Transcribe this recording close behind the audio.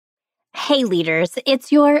Hey leaders, it's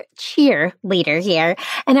your cheerleader here,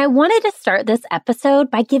 and I wanted to start this episode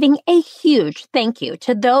by giving a huge thank you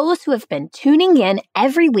to those who have been tuning in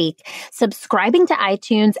every week, subscribing to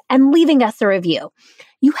iTunes, and leaving us a review.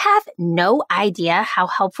 You have no idea how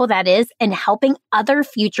helpful that is in helping other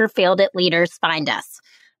future Failed It leaders find us.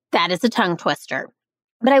 That is a tongue twister.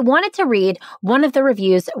 But I wanted to read one of the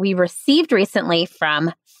reviews we received recently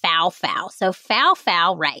from Fowl. So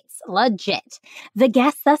Fowl writes, legit. The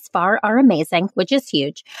guests thus far are amazing, which is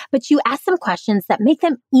huge, but you ask some questions that make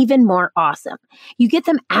them even more awesome. You get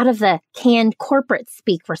them out of the canned corporate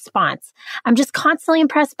speak response. I'm just constantly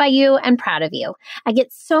impressed by you and proud of you. I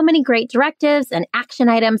get so many great directives and action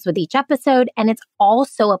items with each episode, and it's all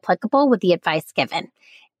so applicable with the advice given.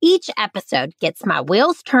 Each episode gets my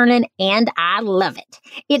wheels turning, and I love it.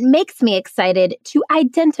 It makes me excited to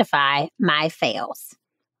identify my fails.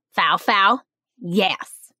 Fowl,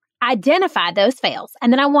 yes. Identify those fails,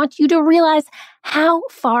 and then I want you to realize how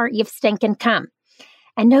far you've stinking come.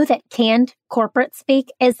 And know that canned corporate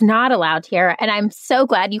speak is not allowed here, and I'm so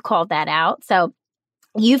glad you called that out. So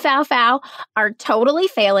you, Fowl, are totally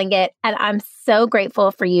failing it, and I'm so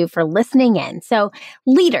grateful for you for listening in. So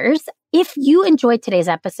leaders, if you enjoyed today's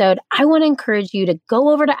episode, I want to encourage you to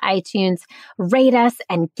go over to iTunes, rate us,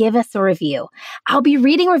 and give us a review. I'll be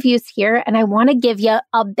reading reviews here, and I want to give you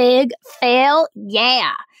a big fail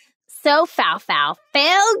yeah. So Fowl,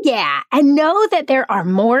 fail yeah, and know that there are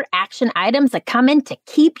more action items that come in to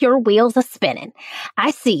keep your wheels a-spinning.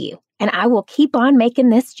 I see you, and I will keep on making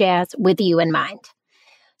this jazz with you in mind.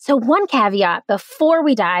 So one caveat before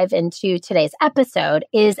we dive into today's episode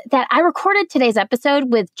is that I recorded today's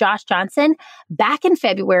episode with Josh Johnson back in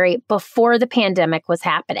February before the pandemic was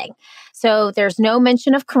happening. So there's no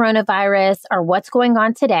mention of coronavirus or what's going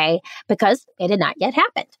on today because it had not yet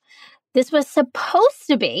happened. This was supposed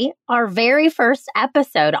to be our very first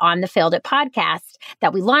episode on the Failed It podcast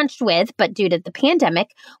that we launched with, but due to the pandemic,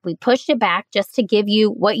 we pushed it back just to give you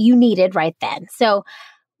what you needed right then. So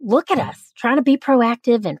look at us trying to be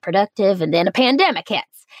proactive and productive, and then a pandemic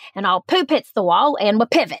hits, and all poop hits the wall, and we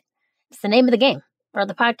pivot. It's the name of the game for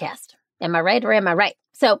the podcast. Am I right or am I right?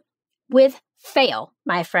 So with fail,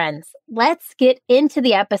 my friends, let's get into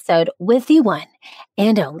the episode with the one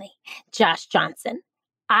and only Josh Johnson.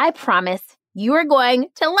 I promise you are going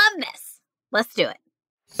to love this. Let's do it.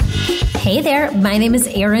 Hey there, my name is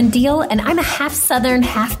Erin Diehl, and I'm a half Southern,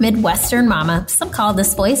 half Midwestern mama, some call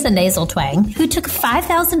this voice a nasal twang, who took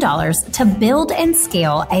 $5,000 to build and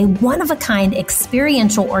scale a one-of-a-kind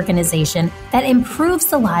experiential organization that improves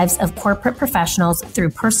the lives of corporate professionals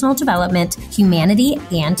through personal development, humanity,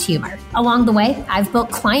 and humor. Along the way, I've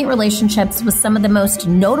built client relationships with some of the most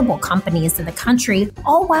notable companies in the country,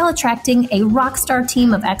 all while attracting a rock star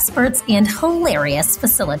team of experts and hilarious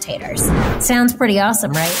facilitators. Sounds pretty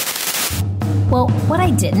awesome, right? Well, what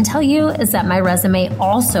I didn't tell you is that my resume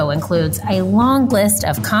also includes a long list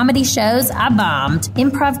of comedy shows I bombed,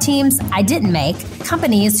 improv teams I didn't make,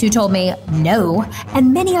 companies who told me no,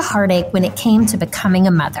 and many a heartache when it came to becoming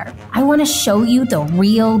a mother. I want to show you the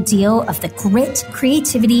real deal of the grit,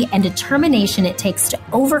 creativity, and determination it takes to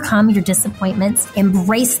overcome your disappointments,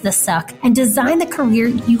 embrace the suck, and design the career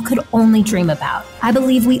you could only dream about. I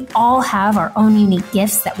believe we all have our own unique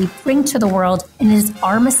gifts that we bring to the world, and it is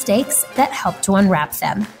our mistakes that help to unwrap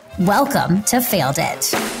them. Welcome to Failed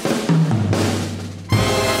It.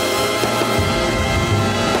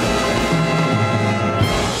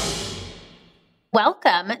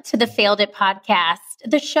 Welcome to the Failed It podcast,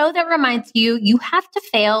 the show that reminds you you have to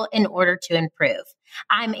fail in order to improve.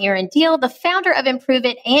 I'm Erin Diehl, the founder of Improve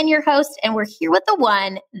It and your host, and we're here with the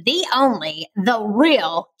one, the only, the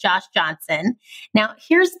real Josh Johnson. Now,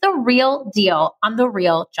 here's the real deal on the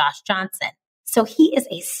real Josh Johnson. So he is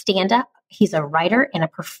a stand-up. He's a writer and a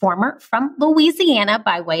performer from Louisiana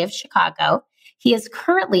by way of Chicago. He is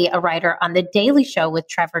currently a writer on The Daily Show with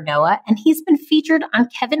Trevor Noah, and he's been featured on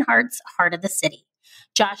Kevin Hart's Heart of the City.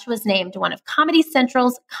 Josh was named one of Comedy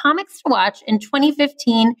Central's Comics to Watch in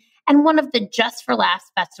 2015 and one of the Just for Laughs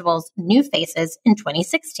Festival's New Faces in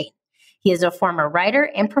 2016. He is a former writer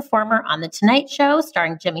and performer on The Tonight Show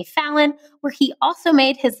starring Jimmy Fallon, where he also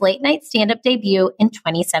made his late-night stand-up debut in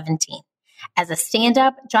 2017. As a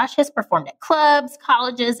stand-up, Josh has performed at clubs,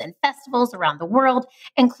 colleges, and festivals around the world,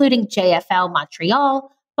 including JFL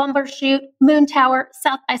Montreal, Bumbershoot, Moon Tower,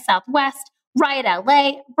 South by Southwest, Riot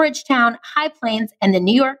LA, Bridgetown, High Plains, and the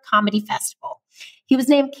New York Comedy Festival. He was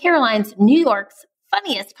named Caroline's New York's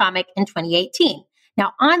Funniest Comic in 2018.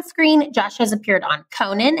 Now, on screen, Josh has appeared on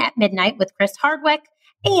Conan at Midnight with Chris Hardwick,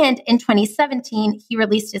 and in 2017, he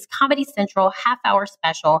released his Comedy Central half-hour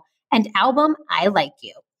special and album, I Like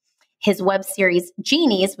You. His web series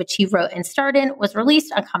Genies, which he wrote and starred in, was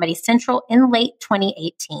released on Comedy Central in late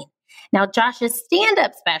 2018. Now, Josh's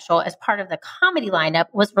stand-up special as part of the comedy lineup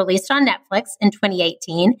was released on Netflix in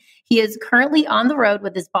 2018. He is currently on the road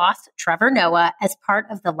with his boss, Trevor Noah, as part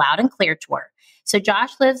of the Loud and Clear tour. So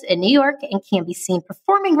Josh lives in New York and can be seen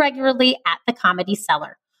performing regularly at the Comedy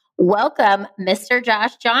Cellar. Welcome, Mr.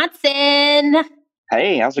 Josh Johnson.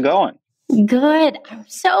 Hey, how's it going? Good. I'm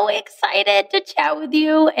so excited to chat with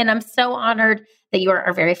you, and I'm so honored that you are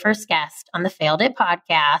our very first guest on the Failed It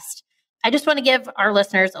podcast. I just want to give our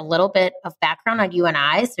listeners a little bit of background on you and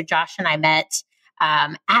I. So Josh and I met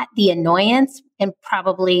at The Annoyance in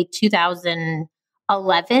probably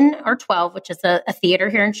 2011 or 12, which is a theater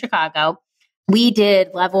here in Chicago. We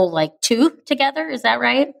did level 2 together. Is that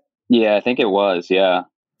right? Yeah, I think it was. Yeah.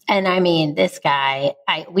 And I mean, this guy,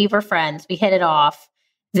 we were friends. We hit it off.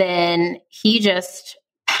 Then he just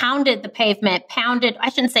pounded the pavement, I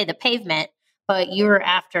shouldn't say the pavement, but you were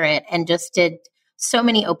after it and just did so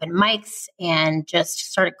many open mics and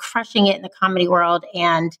just started crushing it in the comedy world.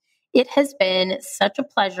 And it has been such a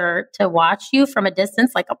pleasure to watch you from a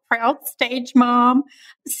distance, like a proud stage mom.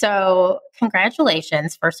 So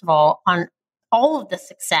congratulations, first of all, on all of the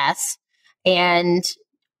success. And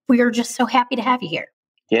we are just so happy to have you here.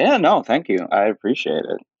 Yeah, no, thank you. I appreciate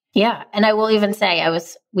it. Yeah. And I will even say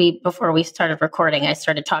before we started recording, I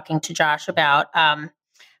started talking to Josh about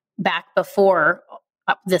back before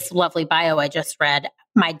this lovely bio I just read,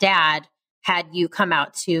 my dad had you come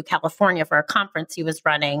out to California for a conference he was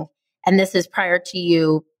running. And this is prior to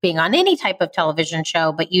you being on any type of television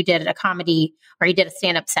show, but you did a comedy or you did a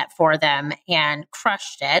stand-up set for them and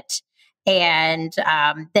crushed it. And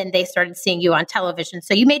then they started seeing you on television.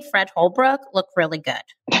 So you made Fred Holbrook look really good.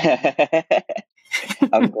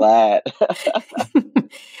 I'm glad.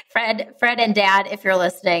 Fred and Dad, if you're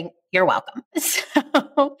listening, you're welcome.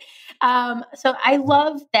 So I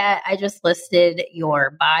love that I just listed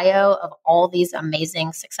your bio of all these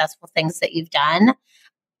amazing, successful things that you've done.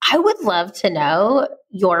 I would love to know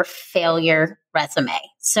your failure resume.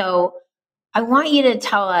 So I want you to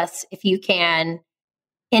tell us, if you can,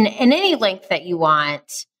 in any length that you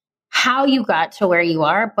want, how you got to where you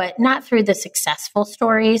are, but not through the successful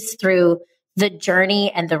stories, through the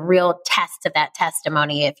journey and the real test of that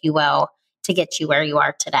testimony, if you will, to get you where you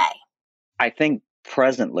are today. I think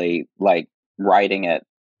presently, writing at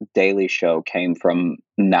Daily Show came from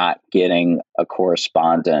not getting a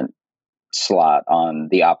correspondent slot on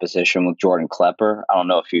The Opposition with Jordan Klepper. I don't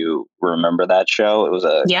know if you remember that show. It was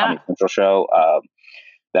a Comedy Central show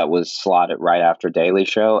that was slotted right after Daily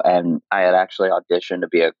Show. And I had actually auditioned to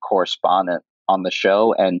be a correspondent on the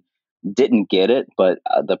show and didn't get it, but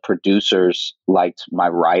the producers liked my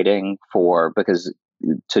writing because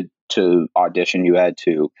to audition, you had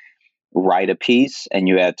to write a piece and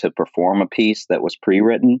you had to perform a piece that was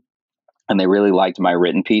pre-written. And they really liked my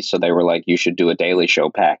written piece. So they were like, you should do a Daily Show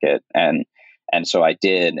packet. And so I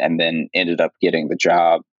did, and then ended up getting the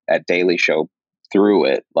job at Daily Show through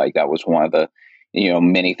it. Like that was one of the,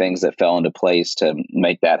 many things that fell into place to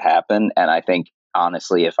make that happen. And I think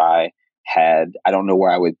honestly, I don't know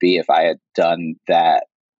where I would be if I had done that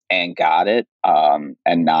and got it,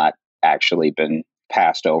 and not actually been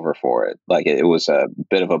passed over for it. Like it was a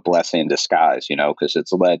bit of a blessing in disguise, because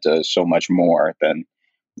it's led to so much more than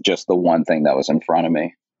just the one thing that was in front of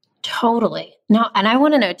me. Totally. No, and I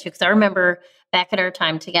want to know too, because I remember back at our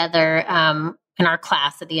time together in our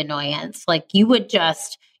class at The Annoyance, you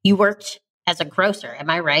worked as a grocer. Am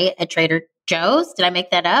I right? At Trader Joe's? Did I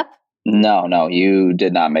make that up? No, you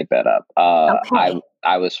did not make that up. Okay.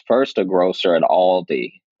 I was first a grocer at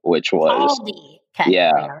Aldi, which was Aldi.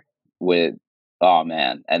 Okay. oh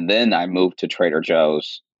man. And then I moved to Trader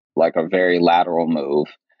Joe's, like a very lateral move.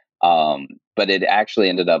 But it actually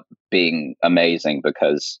ended up being amazing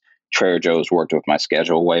because Trader Joe's worked with my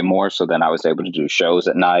schedule way more. So then I was able to do shows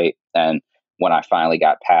at night. And when I finally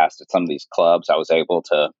got passed at some of these clubs, I was able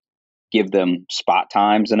to give them spot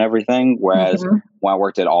times and everything. Whereas when I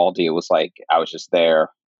worked at Aldi, it was like I was just there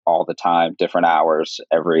all the time, different hours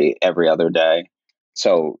every other day.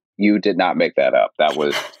 So you did not make that up. That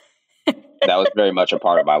was very much a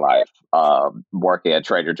part of my life, working at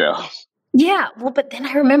Trader Joe's. Yeah. Well, but then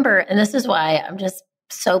I remember, and this is why I'm just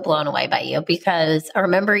so blown away by you, because I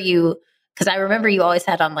remember you always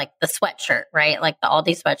had on the sweatshirt, right? Like the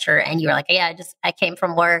Aldi sweatshirt. And you were like, yeah, I came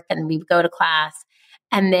from work and we would go to class.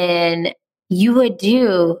 And then you would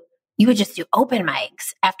just do open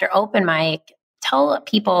mics after open mic. Tell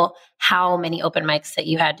people how many open mics that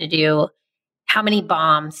you had to do, how many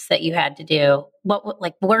bombs that you had to do.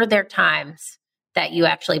 Were there times that you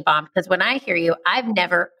actually bombed? Because when I hear you, I've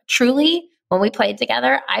never truly, when we played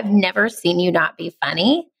together, I've never seen you not be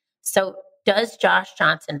funny. So does Josh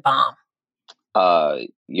Johnson bomb?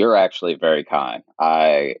 You're actually very kind.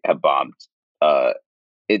 I have bombed. Uh,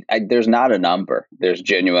 there's not a number. There's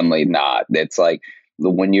genuinely not. It's like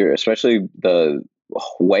when you're, especially the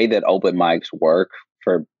way that open mics work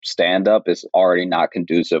for stand up is already not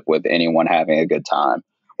conducive with anyone having a good time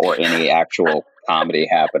or any actual comedy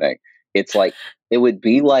happening. It's like, it would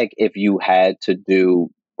be like if you had to do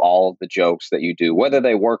all of the jokes that you do, whether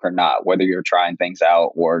they work or not, whether you're trying things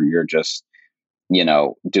out or you're just,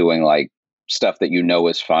 doing like stuff that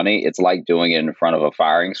is funny. It's like doing it in front of a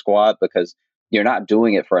firing squad because you're not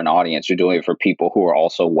doing it for an audience. You're doing it for people who are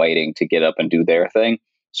also waiting to get up and do their thing.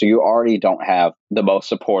 So you already don't have the most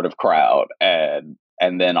supportive crowd. And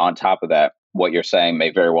then on top of that, what you're saying may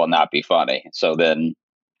very well not be funny. So then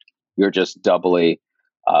you're just doubly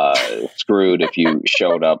screwed if you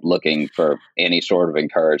showed up looking for any sort of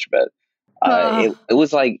encouragement. It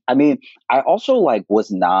was like, I mean, I also like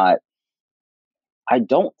was not, I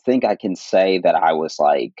don't think I can say that I was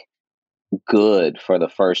like good for the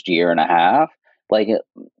first year and a half. Like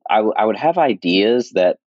I would have ideas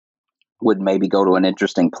that would maybe go to an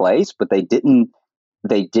interesting place, but they didn't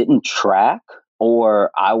track,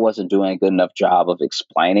 or I wasn't doing a good enough job of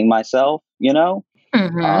explaining myself.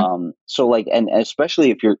 Mm-hmm. So like, and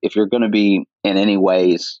especially if you're going to be in any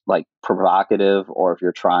ways like provocative, or if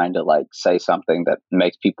you're trying to like say something that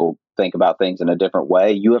makes people think about things in a different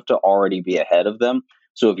way, you have to already be ahead of them.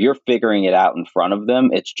 So if you're figuring it out in front of them,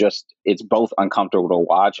 it's both uncomfortable to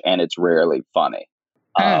watch and it's rarely funny.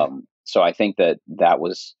 So I think that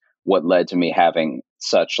was what led to me having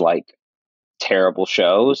such like terrible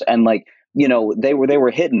shows. And like, they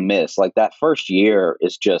were hit and miss. Like that first year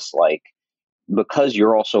is just like, because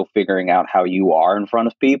you're also figuring out how you are in front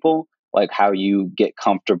of people, like how you get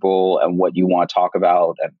comfortable and what you want to talk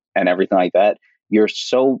about and everything like that. You're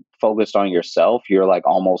so focused on yourself. You're like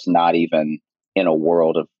almost not even in a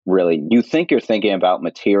world of really, you think you're thinking about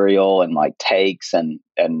material and like takes and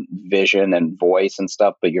vision and voice and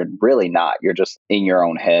stuff, but you're really not. You're just in your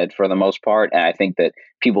own head for the most part. And I think that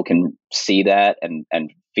people can see that and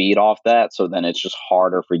feed off that. So then it's just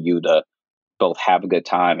harder for you to both have a good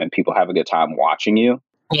time and people have a good time watching you.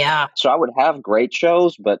 Yeah. So I would have great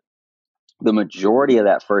shows, but the majority of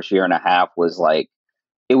that first year and a half was like,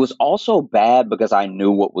 it was also bad because I knew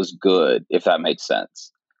what was good, if that makes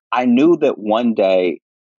sense. I knew that one day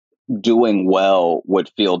doing well would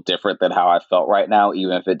feel different than how I felt right now,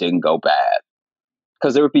 even if it didn't go bad.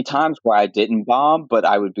 Because there would be times where I didn't bomb, but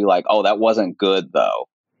I would be like, oh, that wasn't good though.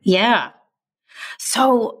 Yeah.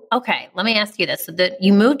 So, okay, let me ask you this. So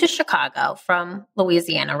you moved to Chicago from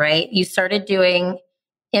Louisiana, right? You started doing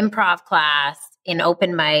improv class in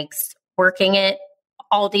open mics, working at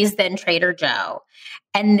Aldi's, then Trader Joe.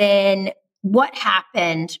 And then what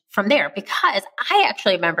happened from there? Because I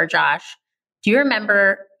actually remember, Josh, do you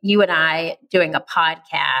remember you and I doing a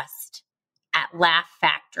podcast at Laugh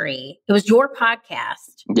Factory? It was your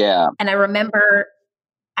podcast. Yeah. And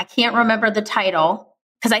I can't remember the title,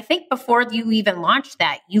 because I think before you even launched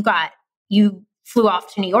that, you flew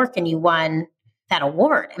off to New York and you won that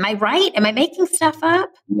award. Am I right? Am I making stuff up?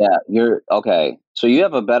 Yeah, you're okay. So you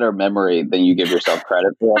have a better memory than you give yourself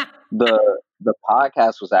credit for. The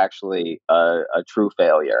podcast was actually a true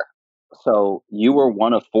failure. So you were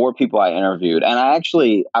one of four people I interviewed, and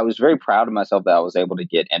I was very proud of myself that I was able to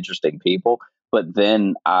get interesting people. But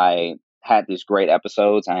then I had these great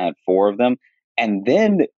episodes. I had four of them, and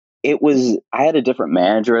then I had a different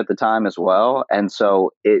manager at the time as well, and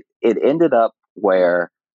so it ended up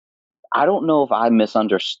where I don't know if I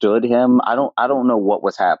misunderstood him. I don't know what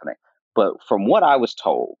was happening. But from what I was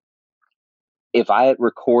told, if I had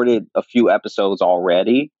recorded a few episodes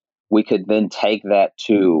already, we could then take that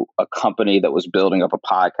to a company that was building up a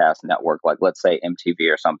podcast network, like let's say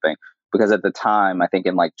MTV or something. Because at the time, I think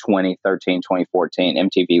in like 2013, 2014,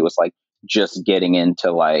 MTV was like just getting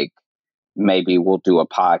into like, maybe we'll do a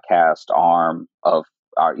podcast arm of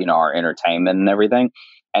our entertainment and everything.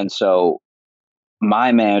 And so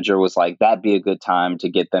my manager was like, that'd be a good time to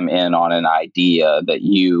get them in on an idea that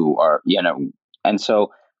you are. And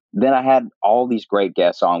so then I had all these great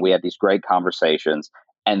guests on. We had these great conversations.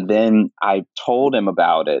 And then I told him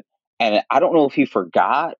about it. And I don't know if he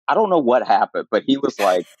forgot. I don't know what happened, but he was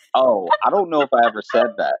like, oh, I don't know if I ever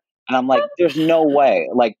said that. And I'm like, there's no way.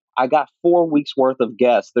 Like, I got 4 weeks worth of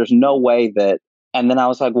guests. There's no way that. And then I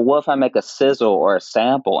was like, well, what if I make a sizzle or a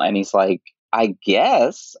sample? And he's like, I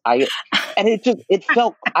guess and I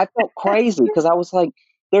felt crazy because I was like,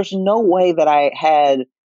 there's no way that I had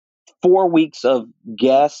 4 weeks of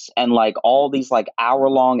guests and like all these like hour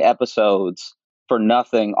long episodes for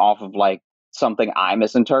nothing off of like something I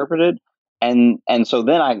misinterpreted. And so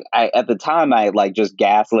then I at the time I like just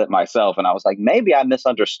gaslit myself and I was like, maybe I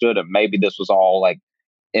misunderstood him. Maybe this was all like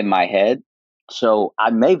in my head. So I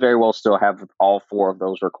may very well still have all four of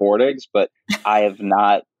those recordings, but I have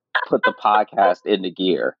not put the podcast into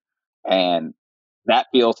gear. And that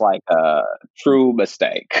feels like a true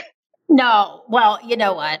mistake. No, well, you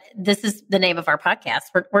know what? This is the name of our podcast.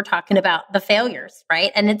 We're talking about the failures,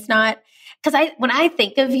 right? And it's not because when I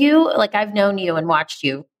think of you, like I've known you and watched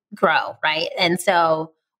you grow, right? And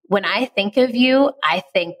so when I think of you, I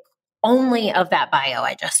think only of that bio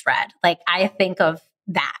I just read. Like I think of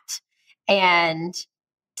that. And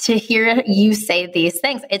to hear you say these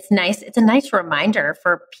things, it's nice. It's a nice reminder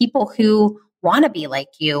for people who want to be like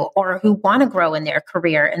you or who want to grow in their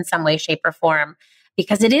career in some way, shape, or form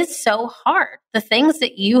because it is so hard. The things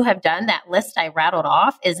that you have done, that list I rattled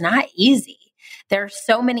off, is not easy. There are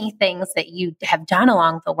so many things that you have done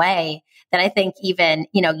along the way that I think even,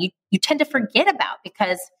 you tend to forget about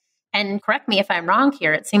because, and correct me if I'm wrong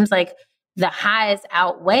here, it seems like the highs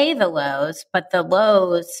outweigh the lows, but the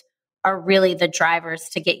lows are really the drivers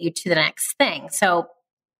to get you to the next thing. So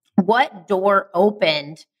what door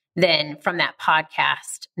opened then from that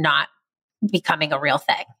podcast not becoming a real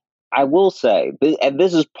thing? I will say, and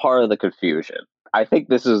this is part of the confusion. I think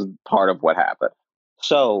this is part of what happened.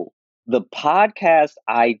 So the podcast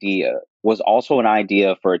idea was also an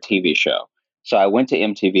idea for a TV show. So I went to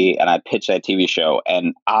MTV and I pitched that TV show,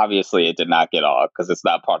 and obviously it did not get on because it's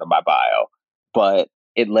not part of my bio. But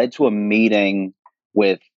it led to a meeting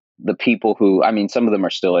with the people who, I mean, some of them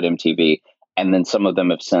are still at MTV, and then some of them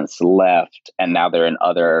have since left, and now they're in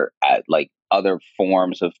other other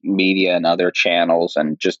forms of media and other channels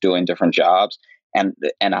and just doing different jobs. And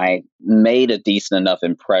I made a decent enough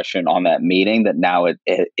impression on that meeting that now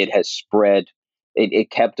it has spread.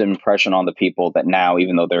 It kept an impression on the people that now,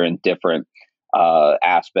 even though they're in different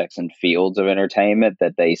aspects and fields of entertainment,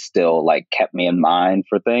 that they still like kept me in mind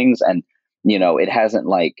for things. And it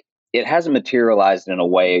hasn't materialized in a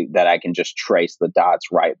way that I can just trace the dots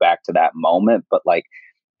right back to that moment. But like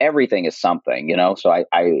everything is something. So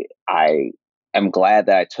I am glad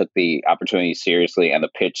that I took the opportunity seriously and the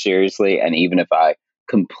pitch seriously. And even if I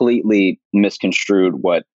completely misconstrued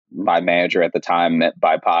what my manager at the time meant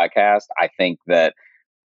by podcast, I think that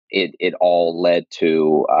it all led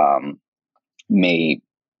to me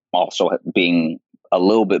also being a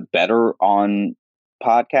little bit better on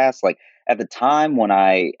podcasts. Like at the time when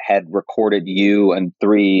I had recorded you and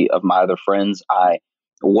three of my other friends, I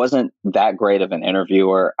wasn't that great of an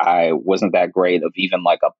interviewer. I wasn't that great of even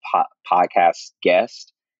like a podcast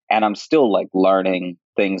guest. And I'm still like learning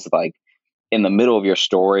things like in the middle of your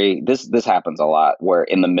story. This happens a lot where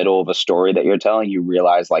in the middle of a story that you're telling, you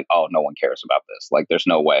realize like, oh, no one cares about this. Like there's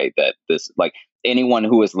no way that this, like anyone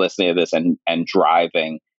who is listening to this and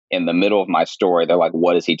driving in the middle of my story, they're like,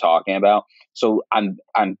 what is he talking about? So I'm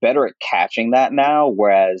better at catching that now.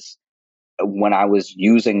 Whereas when I was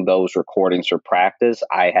using those recordings for practice,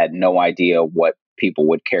 I had no idea what people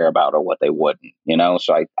would care about or what they wouldn't.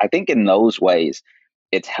 So I think in those ways,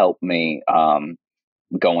 it's helped me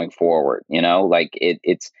going forward. Like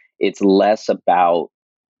it's less about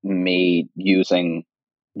me using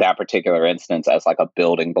that particular instance as like a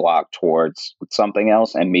building block towards something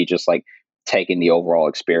else, and me just like taking the overall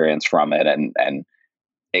experience from it and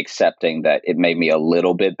accepting that it made me a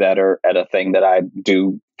little bit better at a thing that I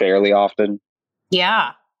do fairly often.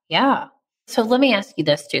 Yeah. Yeah. So let me ask you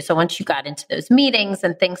this too. So once you got into those meetings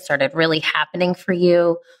and things started really happening for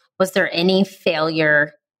you, was there any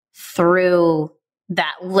failure through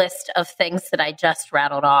that list of things that I just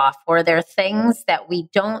rattled off? Were there things that we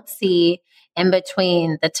don't see in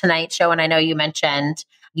between the Tonight Show? And I know you mentioned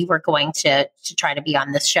you were going to try to be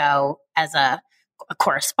on this show as a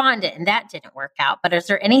correspondent, and that didn't work out. But is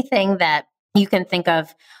there anything that you can think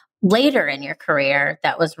of later in your career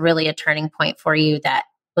that was really a turning point for you that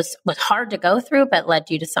was hard to go through but led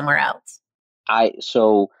you to somewhere else?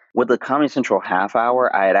 So with the Comedy Central half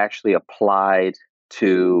hour, I had actually applied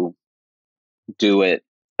to do it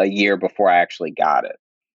a year before I actually got it.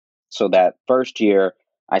 So that first year,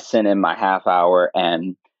 I sent in my half hour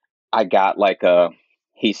and I got like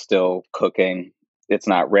he's still cooking, it's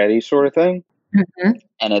not ready sort of thing. Mm-hmm.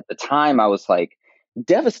 And at the time, I was like,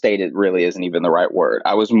 devastated really isn't even the right word.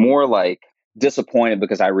 I was more like disappointed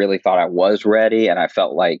because I really thought I was ready. And I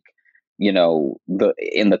felt like,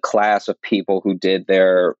 in the class of people who did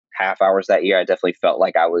their half hours that year, I definitely felt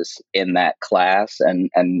like I was in that class. And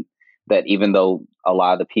that even though a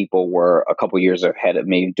lot of the people were a couple years ahead of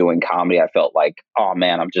me doing comedy, I felt like, oh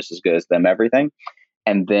man, I'm just as good as them, everything.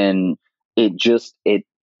 And then it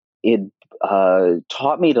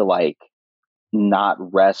taught me to like not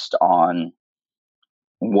rest on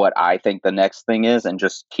what I think the next thing is and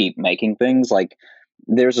just keep making things. Like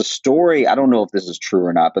there's a story, I don't know if this is true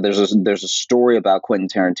or not, but there's a story about Quentin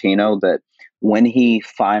Tarantino that when he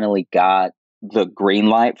finally got the green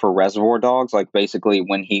light for Reservoir Dogs, like basically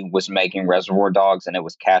when he was making Reservoir Dogs and it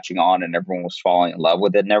was catching on and everyone was falling in love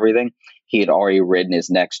with it and everything, he had already written his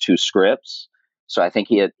next two scripts. So I think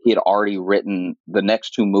he had already written the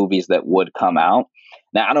next two movies that would come out.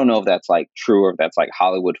 Now I don't know if that's like true or if that's like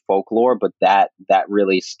Hollywood folklore, but that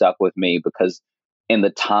really stuck with me because in the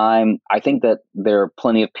time, I think that there are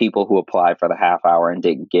plenty of people who applied for the half hour and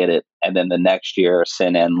didn't get it, and then the next year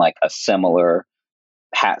sent in like a similar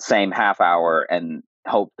same half hour and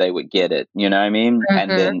hope they would get it. You know what I mean?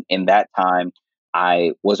 And Mm-hmm. then in that time,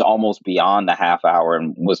 I was almost beyond the half hour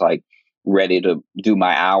and was like ready to do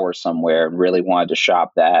my hour somewhere and really wanted to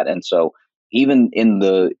shop that. And so even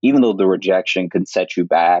though the rejection can set you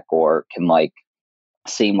back or can like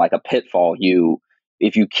seem like a pitfall,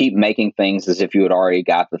 if you keep making things as if you had already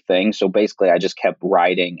got the thing. So basically I just kept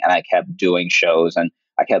writing and I kept doing shows and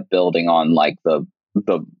I kept building on like the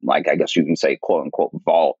like I guess you can say quote unquote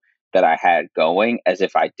vault that I had going as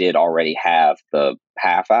if I did already have the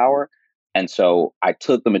half hour. And so I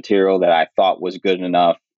took the material that I thought was good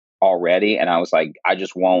enough already and I was like, I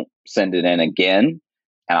just won't send it in again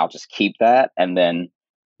and I'll just keep that. And then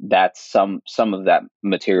that's some of that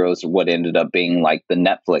material is what ended up being like the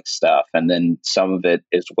Netflix stuff, and then some of it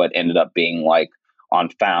is what ended up being like on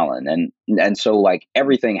Fallon, and so like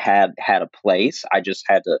everything had a place. I just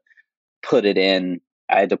had to put it in.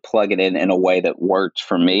 I had to plug it in a way that worked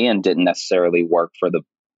for me and didn't necessarily work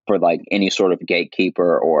for like any sort of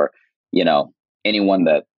gatekeeper or you know anyone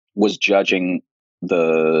that was judging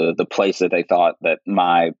the place that they thought that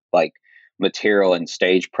my like material and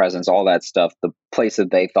stage presence, all that stuff, the place that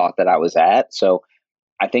they thought that I was at. So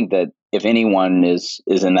I think that if anyone is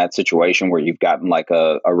in that situation where you've gotten like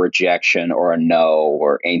a rejection or a no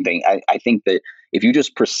or anything, I think that if you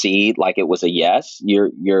just proceed like it was a yes,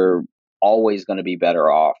 you're always going to be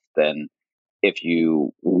better off than if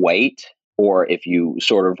you wait or if you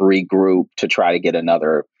sort of regroup to try to get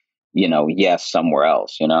another, yes somewhere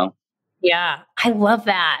else, Yeah, I love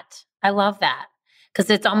that. I love that because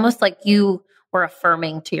it's almost like you were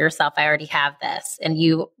affirming to yourself, I already have this, and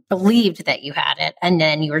you believed that you had it. And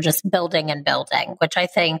then you were just building and building, which I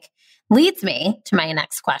think leads me to my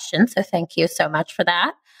next question. So thank you so much for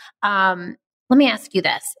that. Let me ask you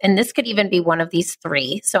this, and this could even be one of these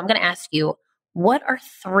three. So I'm going to ask you, what are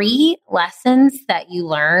three lessons that you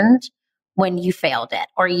learned when you failed it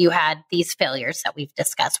or you had these failures that we've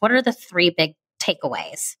discussed? What are the three big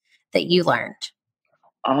takeaways that you learned?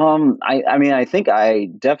 I mean, I think I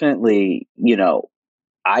definitely,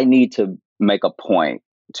 I need to make a point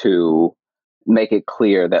to make it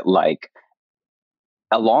clear that like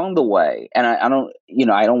along the way, and I don't,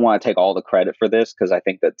 I don't want to take all the credit for this because I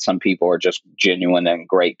think that some people are just genuine and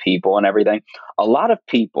great people and everything. A lot of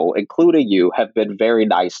people, including you, have been very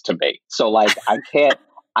nice to me. So like, I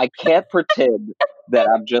can't pretend that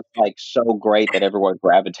I'm just like so great that everyone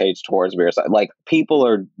gravitates towards me or something. Like people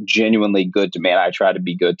are genuinely good to me, and I try to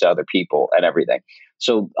be good to other people and everything.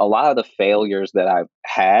 So a lot of the failures that I've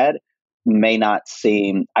had may not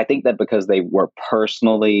seem. I think that because they were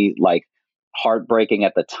personally like heartbreaking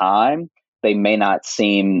at the time, they may not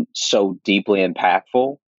seem so deeply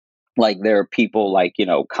impactful. Like there are people like,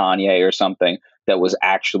 Kanye or something that was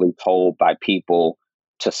actually told by people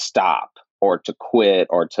to stop or to quit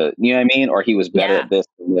or to, you know what I mean? Or he was better Yeah. at this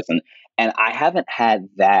and this. And I haven't had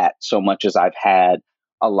that so much as I've had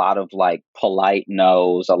a lot of like polite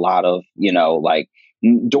no's, a lot of, like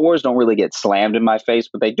doors don't really get slammed in my face,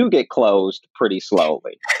 but they do get closed pretty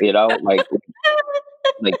slowly, like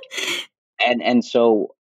and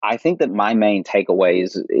so I think that my main takeaway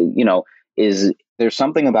is there's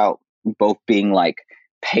something about both being like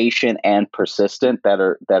patient and persistent that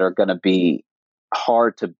are going to be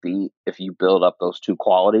hard to beat if you build up those two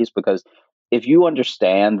qualities, because if you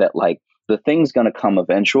understand that like the thing's going to come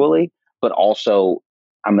eventually, but also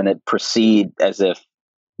I'm going to proceed as if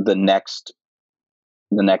the next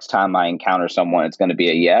the next time I encounter someone it's going to be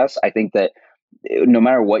a yes. I think that no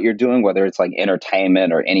matter what you're doing, whether it's like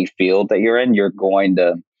entertainment or any field that you're in, you're going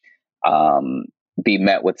to um, be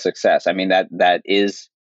met with success. I mean, that is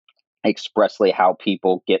expressly how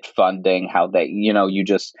people get funding, how they, you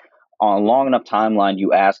just on a long enough timeline,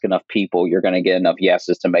 you ask enough people, you're going to get enough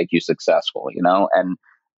yeses to make you successful, and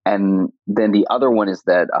then the other one is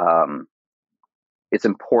that it's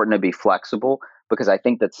important to be flexible because I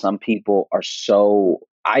think that some people are so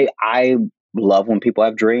I love when people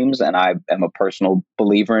have dreams and I am a personal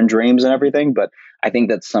believer in dreams and everything, but I think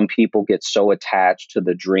that some people get so attached to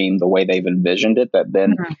the dream, the way they've envisioned it, that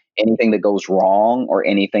then anything that goes wrong or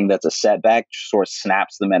anything that's a setback sort of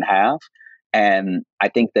snaps them in half. And I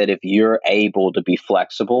think that if you're able to be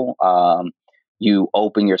flexible, you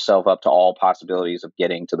open yourself up to all possibilities of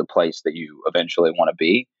getting to the place that you eventually want to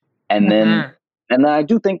be. And then, and then I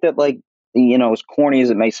do think that, like, as corny as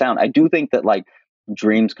it may sound, I do think that, like,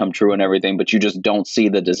 dreams come true and everything, but you just don't see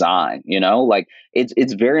the design, like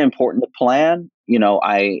it's very important to plan.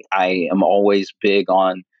 I am always big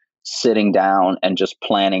on sitting down and just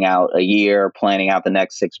planning out a year, planning out the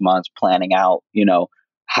next 6 months, planning out,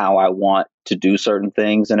 how I want to do certain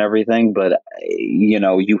things and everything. But,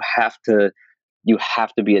 you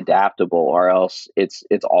have to be adaptable, or else it's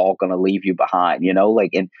all going to leave you behind,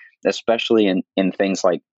 like, especially in things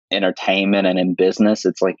like entertainment and in business.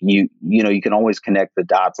 It's like, you can always connect the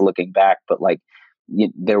dots looking back, but, like,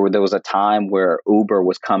 there was a time where Uber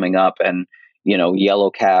was coming up, and yellow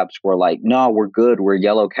cabs were like, no, we're good, we're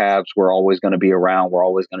yellow cabs, we're always going to be around, we're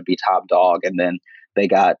always going to be top dog. And then they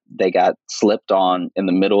got slipped on in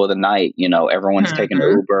the middle of the night. Everyone's taking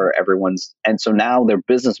Uber, and so now their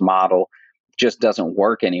business model just doesn't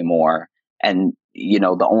work anymore. And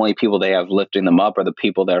the only people they have lifting them up are the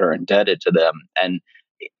people that are indebted to them. And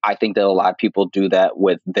I think that a lot of people do that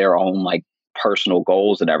with their own, like, personal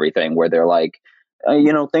goals and everything, where they're like,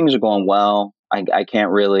 things are going well, I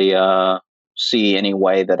can't really see any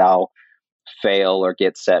way that I'll fail or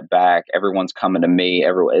get set back. Everyone's coming to me.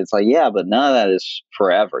 It's like, yeah, but none of that is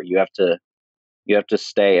forever. You have to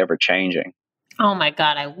stay ever changing. Oh my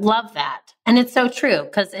God, I love that. And it's so true,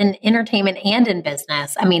 because in entertainment and in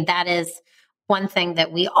business, I mean, that is one thing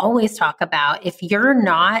that we always talk about. If you're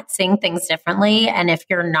not seeing things differently, and if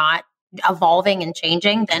you're not evolving and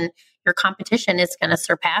changing, then your competition is going to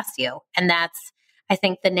surpass you. And that's, I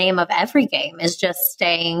think, the name of every game, is just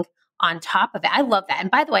staying on top of it. I love that. And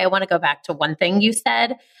by the way, I want to go back to one thing you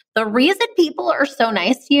said. The reason people are so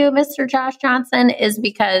nice to you, Mr. Josh Johnson, is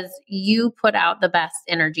because you put out the best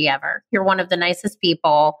energy ever. You're one of the nicest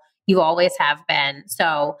people. You always have been.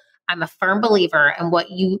 So I'm a firm believer in what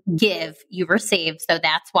you give, you receive. So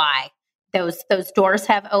that's why those doors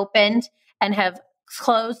have opened and have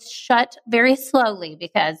closed shut very slowly,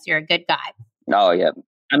 because you're a good guy. Oh, yeah.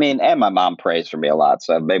 I mean, and my mom prays for me a lot,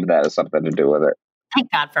 so maybe that has something to do with it. Thank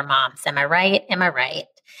God for moms. Am I right? Am I right?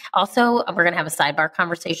 Also, we're going to have a sidebar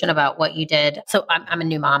conversation about what you did. So I'm a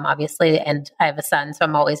new mom, obviously, and I have a son. So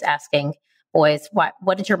I'm always asking boys, what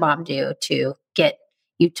did your mom do to get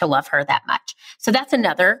you to love her that much? So that's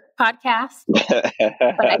another podcast. But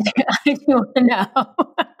I do want to know.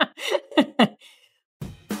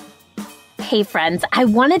 Hey friends, I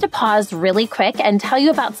wanted to pause really quick and tell you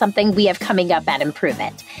about something we have coming up at Improve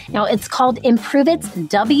It. Now, it's called Improve It's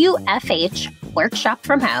WFH Workshop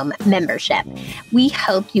from Home membership. We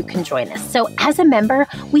hope you can join us. So as a member,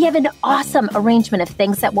 we have an awesome arrangement of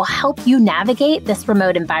things that will help you navigate this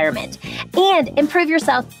remote environment and improve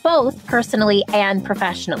yourself both personally and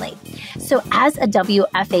professionally. So as a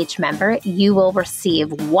WFH member, you will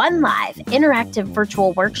receive one live interactive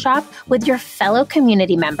virtual workshop with your fellow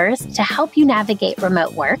community members to help you navigate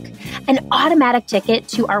remote work, an automatic ticket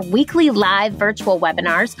to our weekly live virtual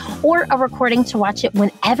webinars, or a recording to watch it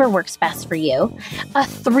whenever works best for you, a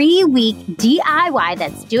 3-week DIY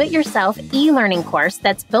that's do-it-yourself e-learning course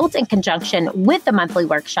that's built in conjunction with the monthly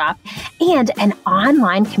workshop, and an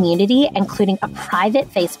online community, including a private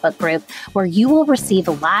Facebook group where you will receive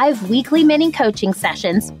live weekly mini coaching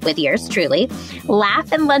sessions with yours truly,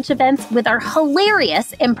 laugh and lunch events with our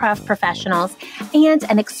hilarious improv professionals, and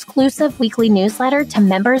an exclusive weekly newsletter to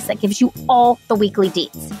members that gives you all the weekly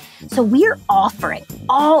deets. So we're offering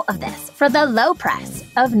all of this for the low price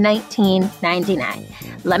of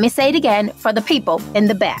 $19.99. Let me say it again for the people in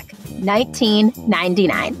the back,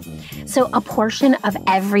 $19.99. So a portion of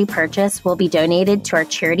every purchase will be donated to our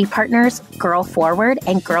charity partners, Girl Forward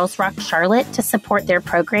and Girls Rock Charlotte, to support their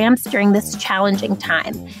programs during this challenging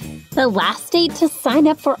time. The last date to sign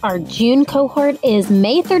up for our June cohort is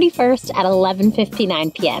May 31st at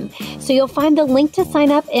 11:59 p.m. So you'll find the link to sign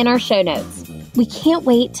up in our show notes. We can't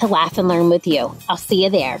wait to laugh and learn with you. I'll see you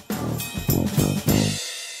there.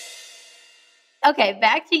 Okay,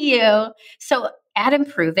 back to you. So at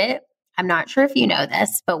Improve It, I'm not sure if you know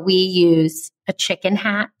this, but we use a chicken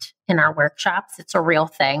hat in our workshops. It's a real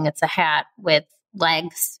thing. It's a hat with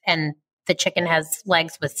legs, and the chicken has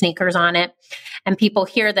legs with sneakers on it. And people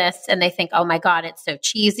hear this and they think, oh my God, it's so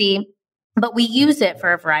cheesy. But we use it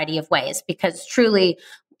for a variety of ways, because truly,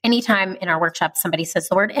 anytime in our workshop somebody says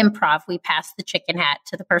the word improv, we pass the chicken hat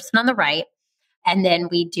to the person on the right. And then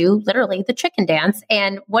we do literally the chicken dance.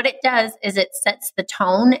 And what it does is it sets the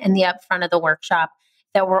tone in the upfront of the workshop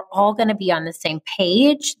that we're all going to be on the same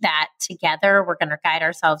page, that together we're going to guide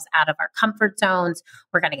ourselves out of our comfort zones.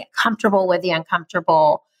 We're going to get comfortable with the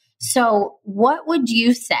uncomfortable. So what would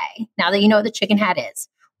you say, now that you know what the chicken hat is,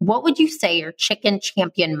 what would you say your chicken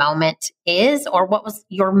champion moment is, or what was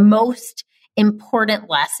your most important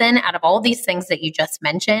lesson out of all these things that you just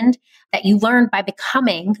mentioned that you learned by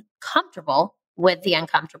becoming comfortable with the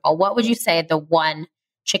uncomfortable? What would you say the one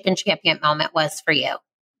chicken champion moment was for you?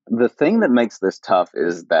 The thing that makes this tough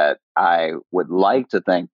is that I would like to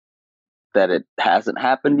think that it hasn't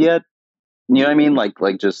happened yet. You know what I mean? Like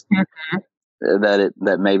just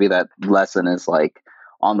that maybe that lesson is like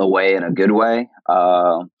on the way in a good way.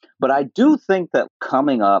 But I do think that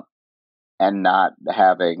coming up and not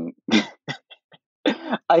having,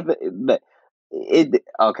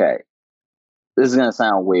 okay, this is gonna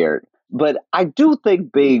sound weird, but I do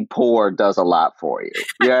think being poor does a lot for you.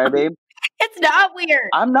 You know what I mean? It's not weird.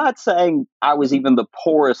 I'm not saying I was even the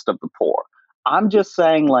poorest of the poor. I'm just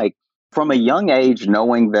saying, like, from a young age,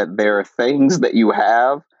 knowing that there are things that you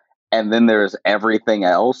have and then there's everything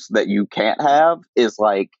else that you can't have is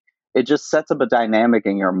like, it just sets up a dynamic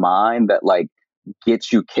in your mind that, like,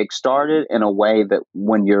 gets you kickstarted in a way that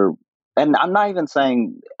when you're, and I'm not even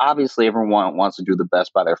saying, obviously, everyone wants to do the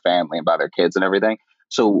best by their family and by their kids and everything.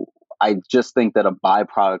 So I just think that a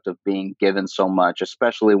byproduct of being given so much,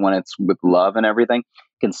 especially when it's with love and everything,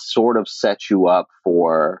 can sort of set you up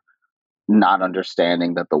for not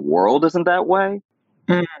understanding that the world isn't that way.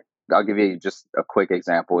 Mm. I'll give you just a quick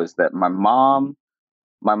example is that my mom,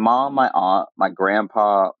 my aunt, my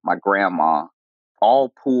grandpa, my grandma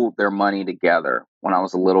all pooled their money together when I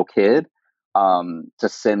was a little kid to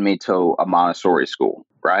send me to a Montessori school,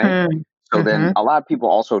 right? Mm. So then a lot of people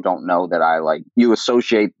also don't know that I like you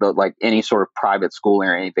associate the like any sort of private schooling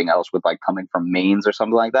or anything else with like coming from means or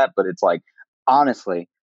something like that. But it's like honestly,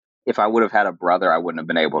 if I would have had a brother, I wouldn't have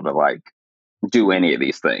been able to like do any of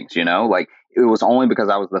these things, you know? Like it was only because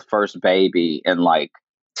I was the first baby in like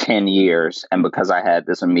 10 years and because I had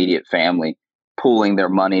this immediate family pooling their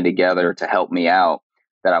money together to help me out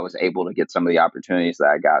that I was able to get some of the opportunities that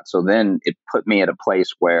I got. So then it put me at a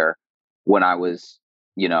place where when I was,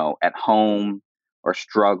 you know, at home or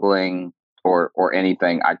struggling or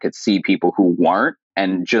anything, I could see people who weren't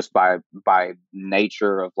and just by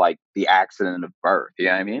nature of like the accident of birth, you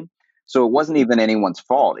know what I mean? So it wasn't even anyone's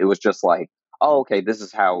fault. It was just like oh, okay, this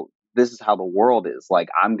is how the world is. Like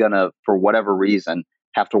I'm gonna, for whatever reason,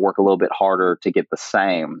 have to work a little bit harder to get the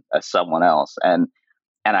same as someone else. And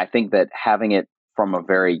I think that having it from a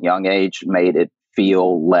very young age made it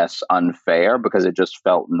feel less unfair because it just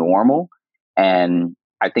felt normal. And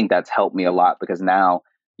I think that's helped me a lot because now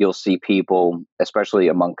you'll see people, especially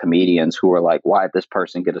among comedians, who are like, why did this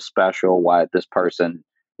person get a special? Why did this person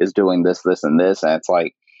is doing this, this, and this? And it's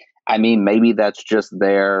like, I mean, maybe that's just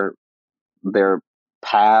their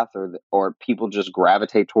path or people just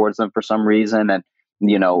gravitate towards them for some reason and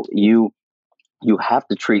you know you have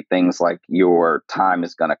to treat things like your time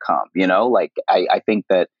is going to come, you know, like I think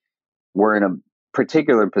that we're in a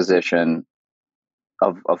particular position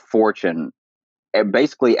of fortune and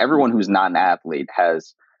basically everyone who's not an athlete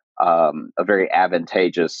has a very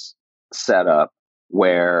advantageous setup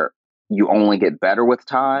where you only get better with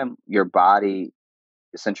time. Your body,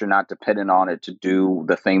 since you're not dependent on it to do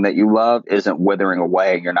the thing that you love, isn't withering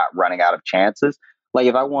away and you're not running out of chances. Like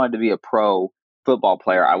if I wanted to be a pro football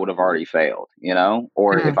player, I would have already failed, you know?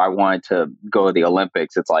 Or if I wanted to go to the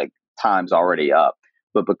Olympics, it's like time's already up.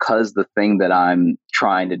 But because the thing that I'm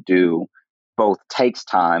trying to do both takes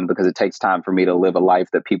time, because it takes time for me to live a life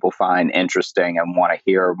that people find interesting and want to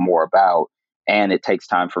hear more about, and it takes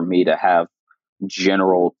time for me to have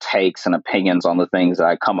general takes and opinions on the things that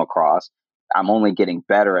I come across. I'm only getting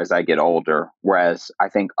better as I get older. Whereas I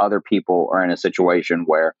think other people are in a situation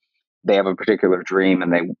where they have a particular dream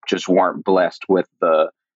and they just weren't blessed with the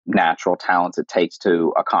natural talents it takes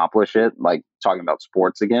to accomplish it, like talking about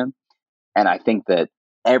sports again. And I think that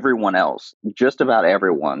everyone else, just about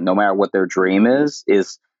everyone, no matter what their dream is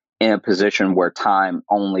in a position where time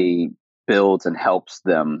only builds and helps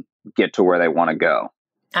them get to where they want to go.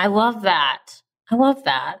 I love that. I love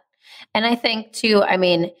that. And I think too, I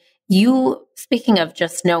mean, you speaking of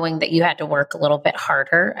just knowing that you had to work a little bit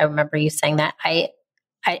harder. I remember you saying that.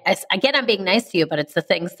 Again, I'm being nice to you, but it's the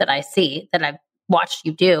things that I see that I've watched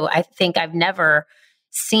you do. I think I've never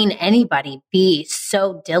seen anybody be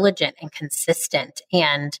so diligent and consistent.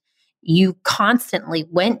 And you constantly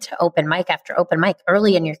went to open mic after open mic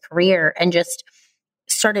early in your career and just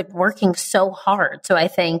started working so hard. So I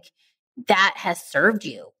think that has served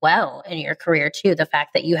you well in your career too. The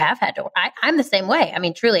fact that you have had to, I'm the same way. I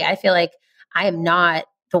mean, truly, I feel like I am not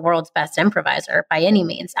the world's best improviser by any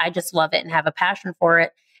means. I just love it and have a passion for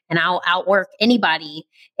it. And I'll outwork anybody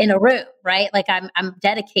in a room, right? Like I'm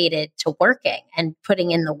dedicated to working and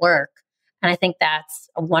putting in the work. And I think that's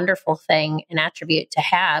a wonderful thing, an attribute to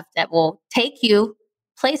have that will take you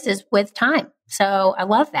places with time. So I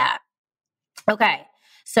love that. Okay.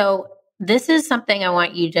 So this is something I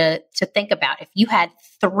want you to think about. If you had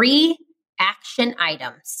 3 action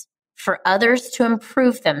items for others to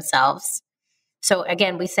improve themselves. So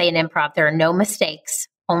again, we say in improv, there are no mistakes,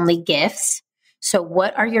 only gifts. So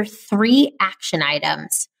what are your 3 action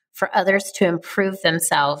items for others to improve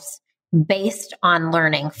themselves based on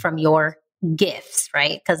learning from your gifts,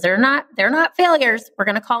 right? Because they're not failures. We're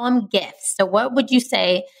going to call them gifts. So what would you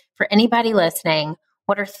say for anybody listening?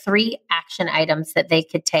 What are 3 action items that they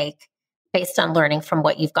could take based on learning from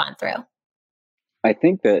what you've gone through? I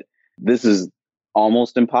think that this is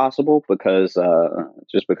almost impossible because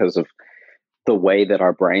just because of the way that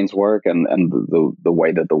our brains work and the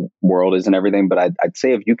way that the world is and everything. But I'd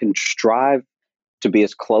say if you can strive to be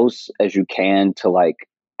as close as you can to like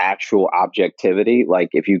actual objectivity, like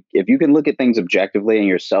if you can look at things objectively and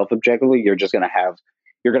yourself objectively, you're gonna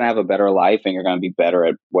have a better life and you're gonna be better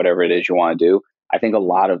at whatever it is you want to do. I think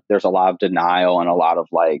there's a lot of denial and a lot of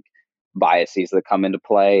like biases that come into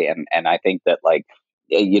play, and I think that like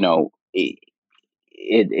you know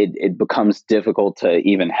it becomes difficult to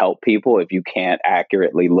even help people if you can't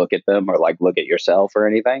accurately look at them or like look at yourself or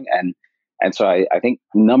anything. And so I think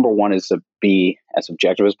number one is to be as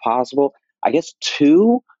objective as possible. I guess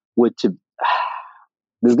two would to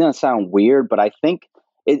this is going to sound weird, but I think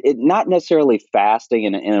it not necessarily fasting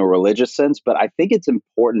in a religious sense, but I think it's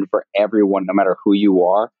important for everyone, no matter who you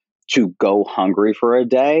are, to go hungry for a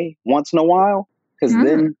day once in a while, because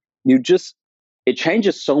then you just it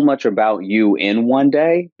changes so much about you in one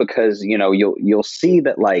day, because you'll see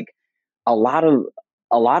that like a lot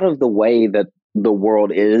of the way that the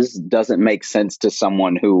world is doesn't make sense to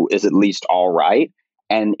someone who is at least all right.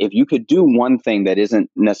 And if you could do one thing that isn't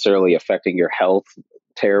necessarily affecting your health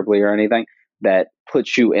terribly or anything, that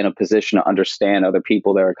puts you in a position to understand other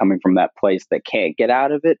people that are coming from that place that can't get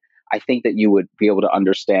out of it, I think that you would be able to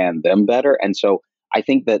understand them better. And so I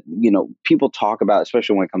think that, people talk about,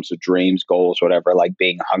 especially when it comes to dreams, goals, whatever, like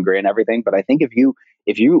being hungry and everything. But I think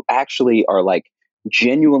if you actually are like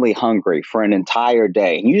genuinely hungry for an entire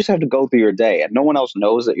day, and you just have to go through your day and no one else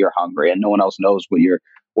knows that you're hungry and no one else knows what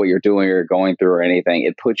you're doing or going through or anything,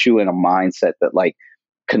 it puts you in a mindset that like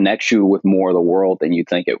connects you with more of the world than you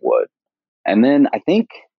think it would. And then I think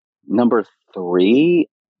number 3,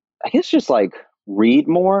 I guess just like read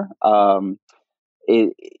more.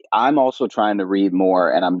 It, I'm also trying to read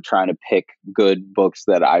more, and I'm trying to pick good books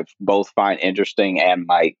that I both find interesting and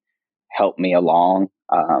might help me along,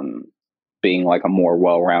 being like a more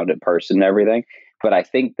well-rounded person and everything. But I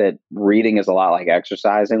think that reading is a lot like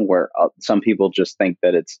exercising, where some people just think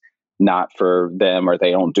that it's not for them, or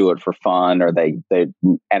they don't do it for fun, or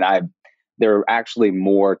and I there are actually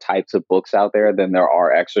more types of books out there than there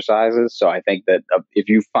are exercises. So I think that if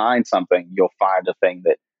you find something, you'll find a thing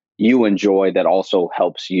that you enjoy that also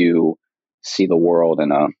helps you see the world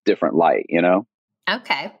in a different light.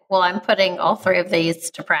 Okay. Well, I'm putting all 3 of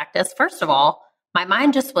these to practice. First of all, my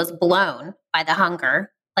mind just was blown by the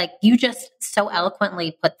hunger. Like you just so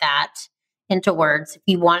eloquently put that into words. If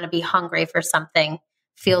you want to be hungry for something,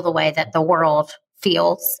 feel the way that the world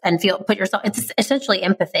feels and put yourself, it's essentially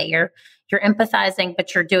empathy. You're empathizing,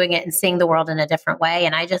 but you're doing it and seeing the world in a different way.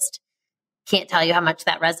 And I just can't tell you how much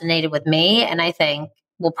that resonated with me. And I think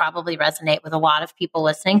will probably resonate with a lot of people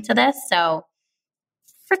listening to this. So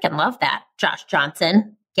freaking love that, Josh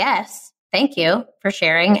Johnson. Yes. Thank you for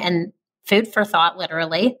sharing, and food for thought,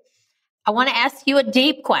 literally. I want to ask you a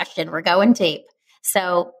deep question. We're going deep.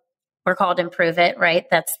 So we're called Improve It, right?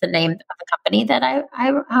 That's the name of the company that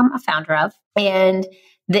I'm a founder of. And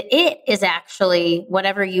the it is actually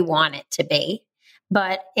whatever you want it to be.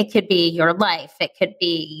 But it could be your life. It could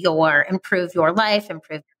be improve your life,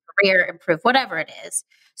 improve your career, improve whatever it is.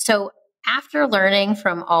 So after learning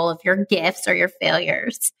from all of your gifts or your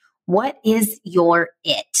failures, what is your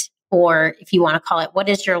it? Or if you want to call it, what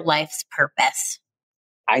is your life's purpose?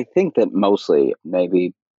 I think that mostly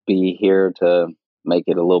maybe be here to make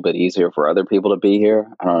it a little bit easier for other people to be here.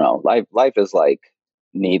 I don't know. Life is like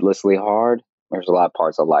needlessly hard. There's a lot of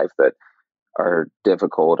parts of life that are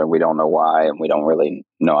difficult and we don't know why, and we don't really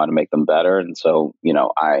know how to make them better. And so,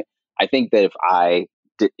 I think that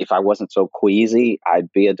if I wasn't so queasy,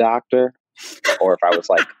 I'd be a doctor. Or if I was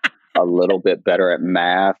like a little bit better at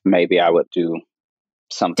math, maybe I would do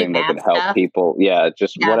Do something that math could help stuff. people. Yeah,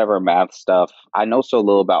 just Yeah. whatever math stuff. I know so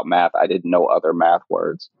little about math. I didn't know other math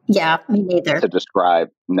words Yeah, me neither. to describe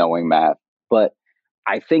knowing math. But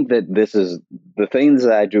I think that this is the things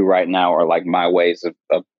that I do right now are like my ways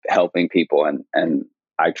of helping people. And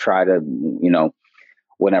I try to,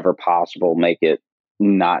 whenever possible, make it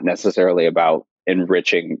not necessarily about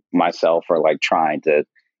enriching myself or like trying to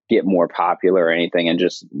get more popular or anything, and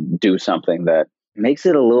just do something that makes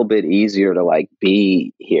it a little bit easier to like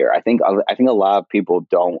be here. I think a lot of people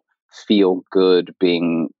don't feel good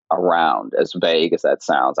being around, as vague as that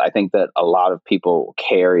sounds. I think that a lot of people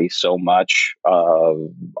carry so much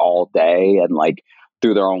all day and like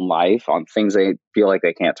through their own life on things they feel like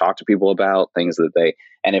they can't talk to people about, things that they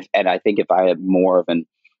and I think if I had more of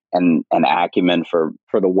an acumen for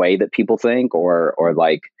the way that people think, or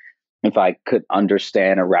like if I could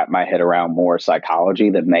understand or wrap my head around more psychology,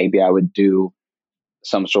 then maybe I would do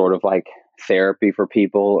some sort of like therapy for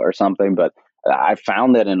people or something. But I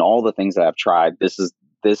found that in all the things that I've tried,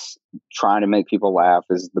 this trying to make people laugh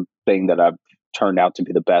is the thing that I've turned out to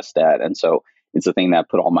be the best at. And so it's the thing that I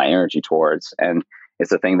put all my energy towards. And it's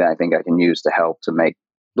the thing that I think I can use to help to make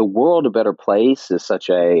the world a better place. Is such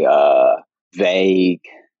a vague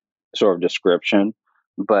sort of description,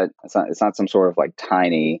 but it's not some sort of like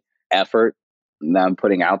tiny effort that I'm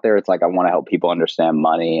putting out there. It's like I want to help people understand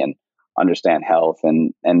money and understand health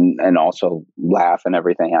and also laugh and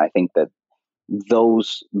everything. And I think that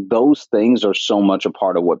those things are so much a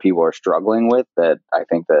part of what people are struggling with, that I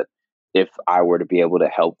think that if I were to be able to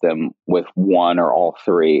help them with one or all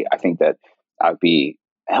three, I think that I'd be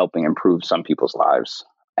helping improve some people's lives.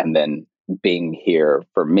 And then being here,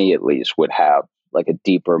 for me at least, would have like a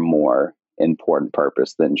deeper, more important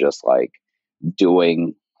purpose than just like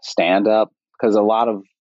doing stand up. Because a lot of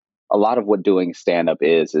what doing stand up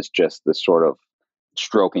is just this sort of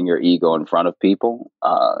stroking your ego in front of people,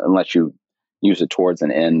 unless you use it towards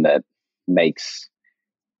an end that makes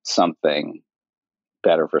something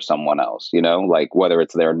better for someone else, like whether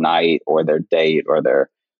it's their night or their date or their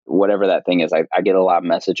whatever that thing is. I get a lot of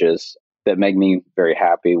messages that make me very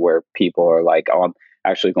happy where people are like, oh, I'm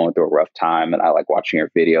actually going through a rough time and I like watching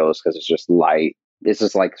your videos because it's just light. It's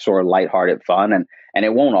just like sort of lighthearted fun. And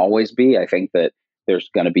it won't always be. I think that there's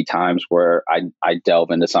going to be times where I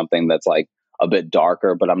delve into something that's like a bit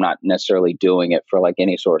darker, but I'm not necessarily doing it for like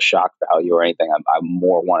any sort of shock value or anything. I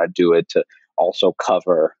more want to do it to also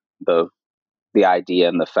cover the idea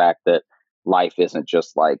and the fact that life isn't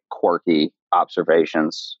just like quirky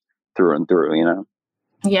observations through and through.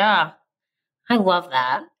 Yeah, I love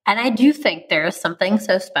that. And I do think there is something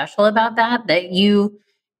so special about that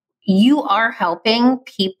you are helping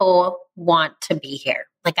people want to be here.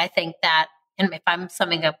 Like, I think that, and if I'm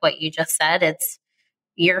summing up what you just said, it's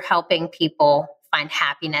you're helping people find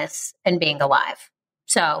happiness in being alive.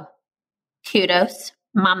 So kudos,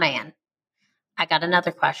 my man. I got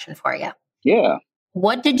another question for you. Yeah.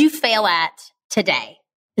 What did you fail at today?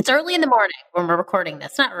 It's early in the morning when we're recording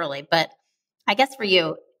this. Not early, but I guess for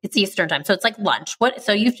you, it's Eastern time. So it's like lunch.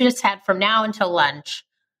 So you've just had from now until lunch.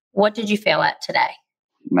 What did you fail at today?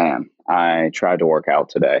 Man, I tried to work out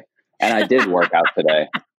today, and I did work out today.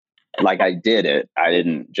 Like I did it. I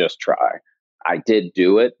didn't just try. I did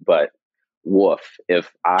do it, but woof.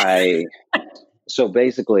 So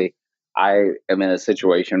basically, I am in a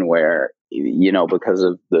situation where, because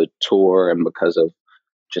of the tour and because of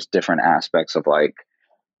just different aspects of like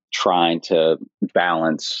trying to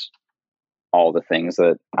balance all the things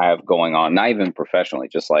that I have going on, not even professionally,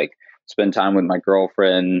 just like spend time with my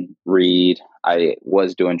girlfriend, read. I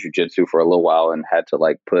was doing jujitsu for a little while and had to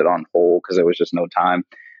like put it on hold because there was just no time.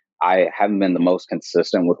 I haven't been the most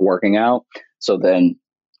consistent with working out. So then,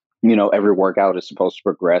 every workout is supposed to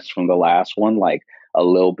progress from the last one, like a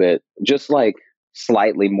little bit, just like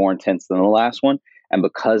slightly more intense than the last one. And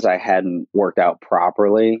because I hadn't worked out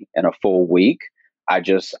properly in a full week, I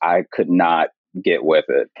could not get with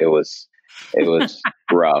it. It was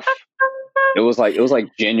rough. It was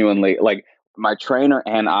like genuinely like my trainer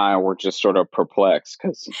and I were just sort of perplexed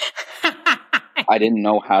because I didn't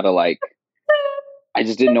know how to like, I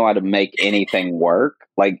just didn't know how to make anything work.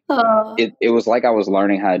 Like it was like I was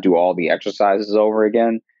learning how to do all the exercises over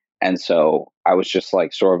again. And so I was just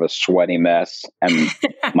like sort of a sweaty mess and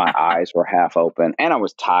my eyes were half open and I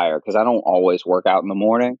was tired because I don't always work out in the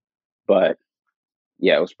morning. But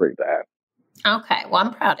yeah, it was pretty bad. Okay, well,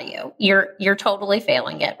 I'm proud of you. You're totally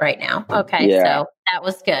failing it right now. Okay, Yeah. so that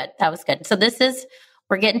was good. That was good. So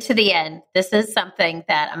we're getting to the end. This is something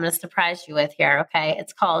that I'm going to surprise you with here. Okay,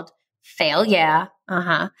 it's called Fail Yeah.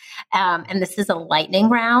 And this is a lightning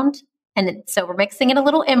round. And so we're mixing in a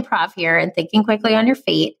little improv here and thinking quickly on your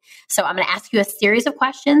feet. So I'm going to ask you a series of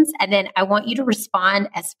questions, and then I want you to respond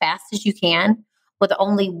as fast as you can with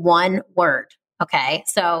only one word. Okay.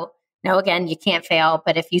 So no, again, you can't fail.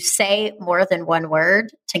 But if you say more than one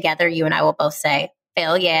word together, you and I will both say,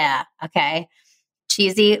 fail, yeah. Okay.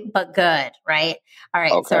 Cheesy, but good, right? All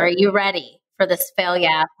right. Okay. So are you ready for this fail,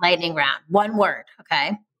 yeah, lightning round? One word.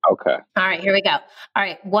 Okay. Okay. All right. Here we go. All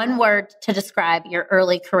right. One word to describe your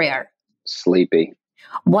early career. Sleepy.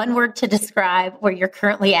 One word to describe where you're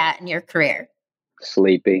currently at in your career.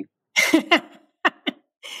 Sleepy.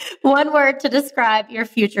 One word to describe your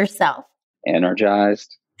future self.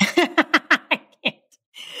 Energized. I can't.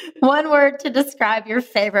 One word to describe your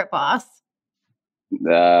favorite boss.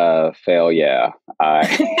 Fail, yeah.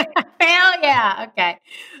 Fail, yeah. Okay.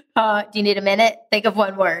 Do you need a minute? Think of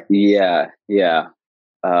one word. Yeah.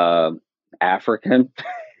 African.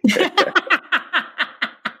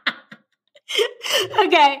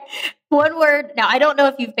 Okay. One word. Now, I don't know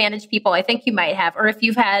if you've managed people. I think you might have. Or if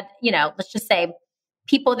you've had, let's just say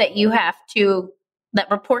people that you have to, that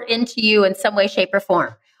report into you in some way, shape, or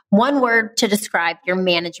form. One word to describe your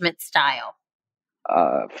management style.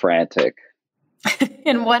 Frantic.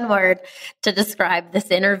 And one word to describe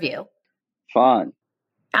this interview. Fun.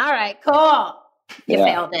 All right, cool. You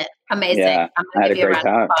failed it. Amazing. Yeah, I'm going to give you a round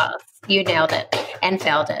of applause. You nailed it and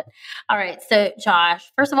failed it. All right. So,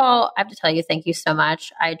 Josh, first of all, I have to tell you, thank you so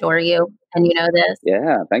much. I adore you. And you know this.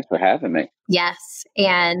 Yeah. Thanks for having me. Yes.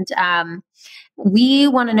 And we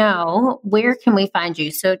want to know, where can we find you?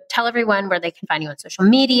 So tell everyone where they can find you on social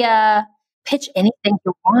media. Pitch anything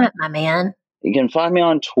you want, my man. You can find me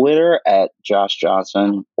on Twitter at Josh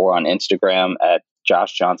Johnson, or on Instagram at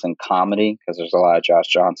Josh Johnson Comedy, because there's a lot of Josh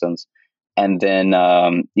Johnsons. And then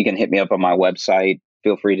you can hit me up on my website.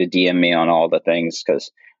 Feel free to DM me on all the things,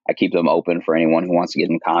 because I keep them open for anyone who wants to get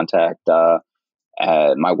in contact. My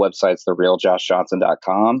website's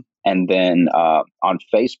therealjoshjohnson.com. And then on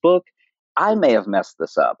Facebook, I may have messed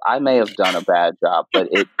this up. I may have done a bad job, but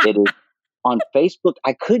it is on Facebook.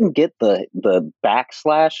 I couldn't get the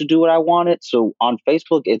backslash to do what I wanted. So on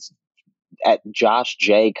Facebook, it's at Josh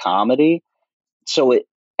J Comedy. So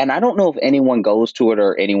and I don't know if anyone goes to it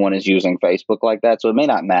or anyone is using Facebook like that, so it may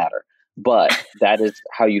not matter. But that is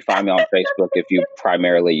how you find me on Facebook if you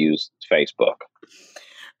primarily use Facebook.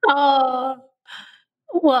 Oh,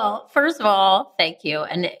 well, first of all, thank you.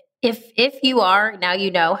 And if you are, now you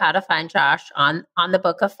know how to find Josh on the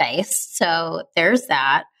Book of Face. So there's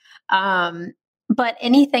that. But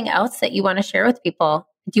anything else that you want to share with people?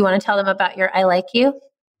 Do you want to tell them about your I Like You?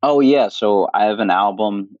 Oh, yeah. So I have an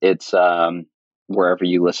album. It's wherever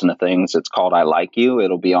you listen to things. It's called I Like You.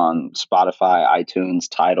 It'll be on Spotify, iTunes,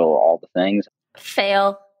 Tidal, all the things.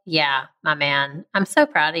 Fail. Yeah, my man. I'm so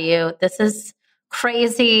proud of you. This is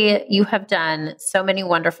crazy. You have done so many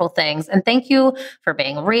wonderful things. And thank you for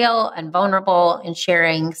being real and vulnerable and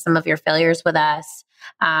sharing some of your failures with us.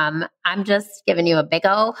 I'm just giving you a big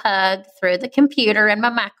old hug through the computer and my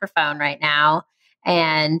microphone right now.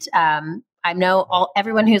 And I know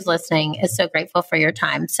everyone who's listening is so grateful for your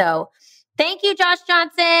time. So thank you, Josh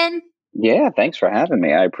Johnson. Yeah, thanks for having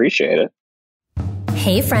me. I appreciate it.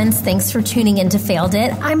 Hey friends, thanks for tuning in to Failed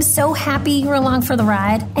It. I'm so happy you're along for the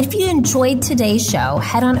ride. And if you enjoyed today's show,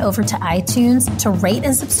 head on over to iTunes to rate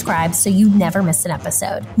and subscribe so you never miss an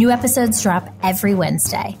episode. New episodes drop every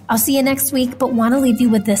Wednesday. I'll see you next week, but want to leave you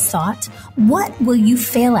with this thought. What will you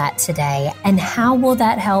fail at today, and how will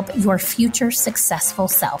that help your future successful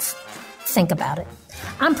self? Think about it.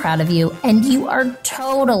 I'm proud of you, and you are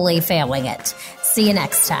totally failing it. See you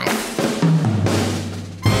next time.